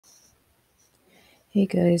Hey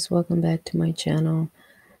guys, welcome back to my channel.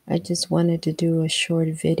 I just wanted to do a short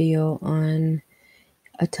video on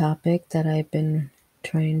a topic that I've been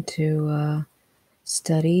trying to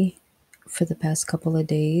study for the past couple of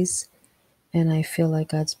days, and I feel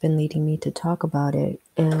like God's been leading me to talk about it.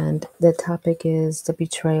 And the topic is the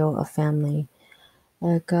betrayal of family.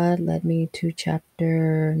 God led me to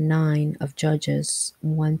chapter 9 of Judges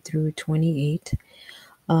 1 through 28.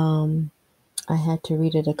 I had to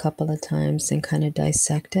read it a couple of times and kind of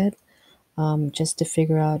dissect it just to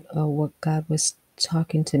figure out what God was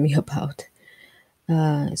talking to me about.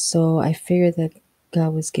 So I figured that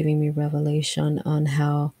God was giving me revelation on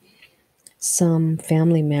how some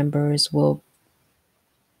family members will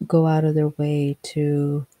go out of their way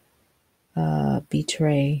to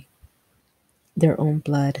betray their own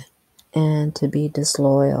blood and to be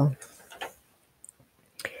disloyal.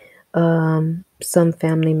 Some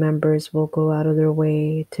family members will go out of their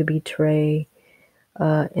way to betray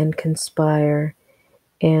and conspire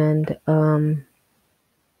and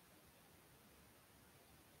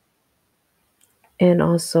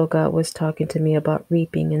also God was talking to me about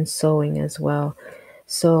reaping and sowing as well.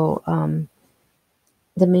 So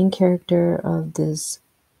the main character of this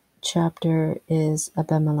chapter is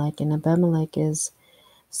Abimelech, and Abimelech is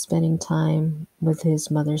spending time with his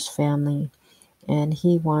mother's family, and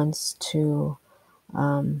he wants to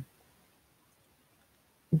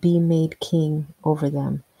be made king over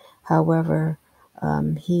them. However,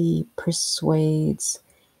 he persuades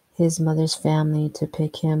his mother's family to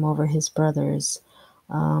pick him over his brothers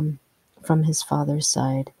from his father's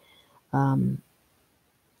side. And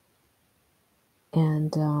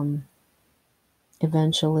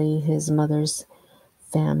eventually his mother's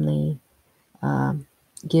family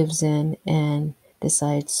gives in and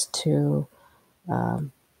decides to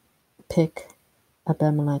pick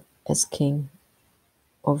Abimelech as king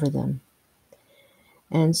over them.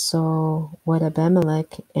 And so what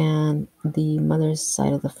Abimelech and the mother's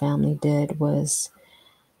side of the family did was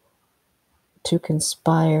to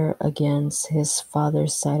conspire against his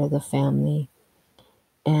father's side of the family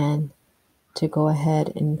and to go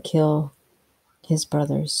ahead and kill his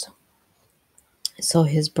brothers. So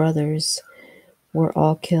his brothers were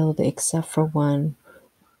all killed except for one,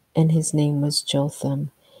 and his name was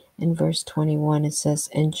Jotham. In verse 21 it says,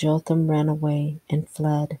 "And Jotham ran away and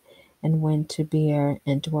fled and went to Beer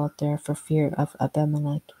and dwelt there for fear of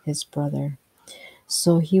Abimelech his brother."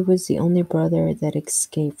 So he was the only brother that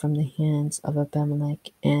escaped from the hands of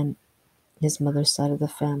Abimelech and his mother's side of the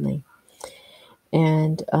family.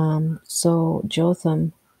 And so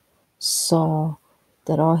Jotham saw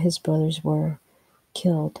that all his brothers were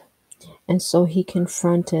killed, and so he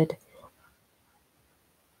confronted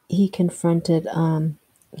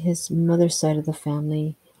his mother's side of the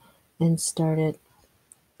family and started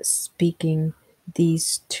speaking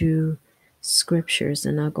these two scriptures,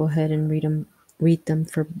 and I'll go ahead and read them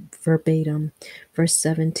for verbatim. Verse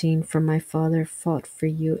 17, "For my father fought for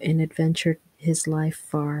you and adventured his life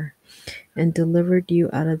far, and delivered you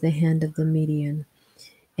out of the hand of the Median.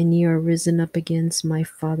 And ye are risen up against my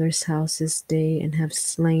father's house this day, and have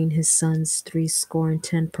slain his sons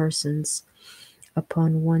 70 persons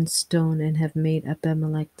upon one stone, and have made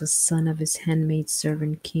Abimelech the son of his handmaid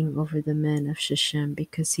servant king over the men of Shechem,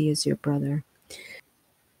 because he is your brother."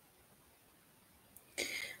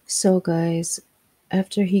 So, guys,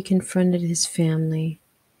 after he confronted his family,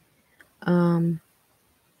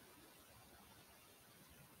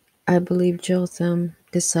 I believe Jotham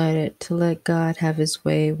decided to let God have his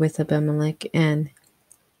way with Abimelech and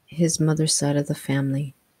his mother's side of the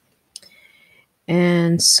family.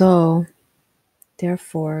 And so,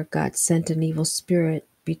 therefore, God sent an evil spirit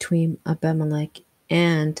between Abimelech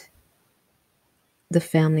and the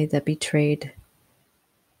family that betrayed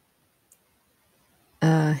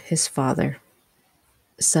his father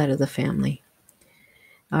side of the family.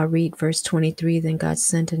 I'll read verse 23. "Then God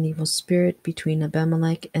sent an evil spirit between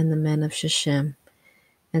Abimelech and the men of Shechem,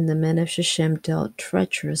 and the men of Shechem dealt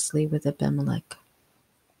treacherously with Abimelech."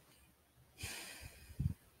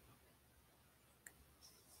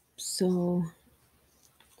 So,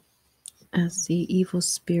 as the evil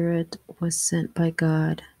spirit was sent by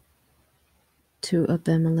God to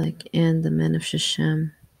Abimelech and the men of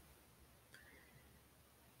Shechem,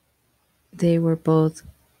 they were both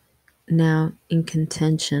now in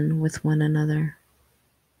contention with one another.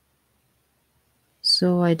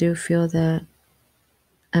 So I do feel that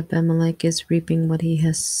Abimelech is reaping what he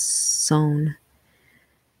has sown.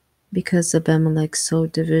 Because Abimelech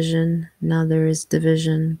sowed division, now there is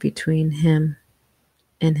division between him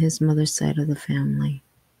and his mother's side of the family.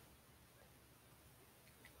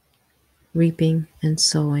 Reaping and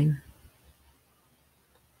sowing.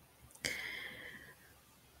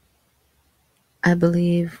 I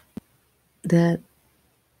believe that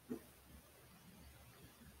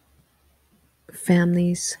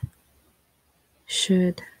families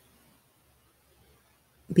should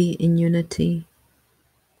be in unity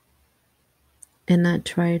and not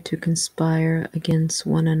try to conspire against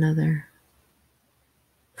one another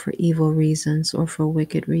for evil reasons or for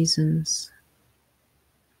wicked reasons.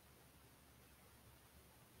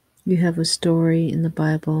 You have a story in the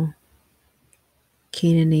Bible,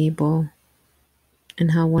 Cain and Abel,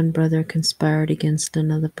 and how one brother conspired against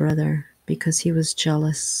another brother because he was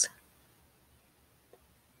jealous.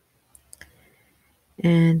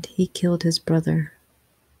 And he killed his brother.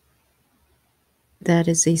 That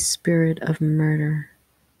is a spirit of murder.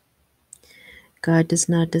 God does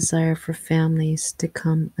not desire for families to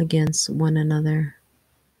come against one another,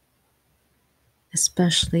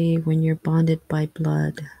 especially when you're bonded by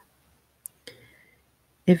blood.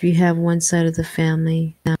 If you have one side of the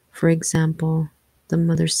family, for example, the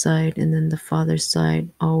mother's side and then the father's side,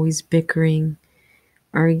 always bickering,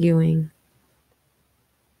 arguing,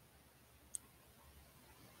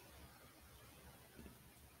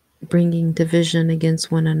 bringing division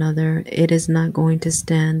against one another, it is not going to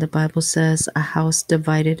stand. The Bible says a house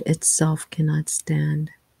divided itself cannot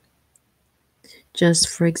stand. Just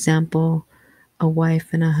for example, a wife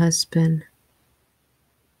and a husband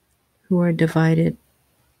who are divided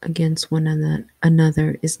against one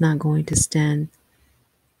another is not going to stand.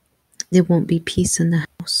 There won't be peace in the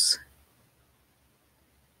house.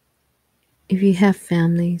 If you have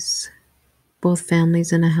families, both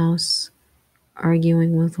families in a house,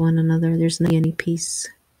 arguing with one another, there's not any peace.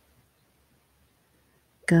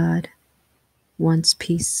 God wants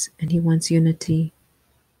peace and He wants unity.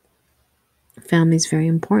 Family is very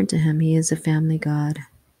important to Him. He is a family God.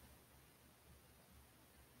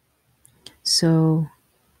 So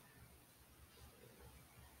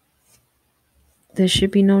there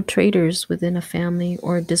should be no traitors within a family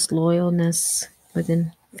or disloyalness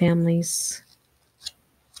within families,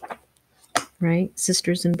 right?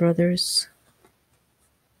 Sisters and brothers.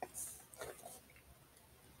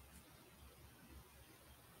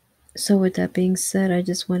 So with that being said, I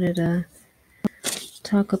just wanted to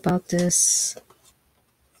talk about this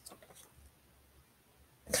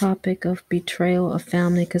topic of betrayal of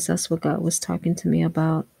family because that's what God was talking to me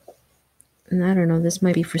about. And I don't know, this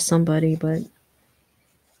might be for somebody, but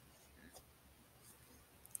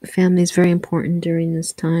family is very important during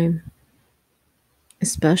this time,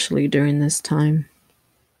 especially during this time.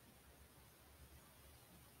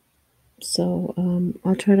 So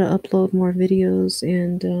I'll try to upload more videos,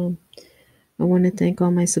 and I want to thank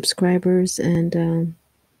all my subscribers, and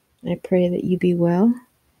I pray that you be well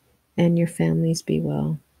and your families be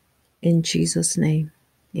well. In Jesus' name,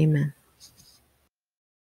 amen.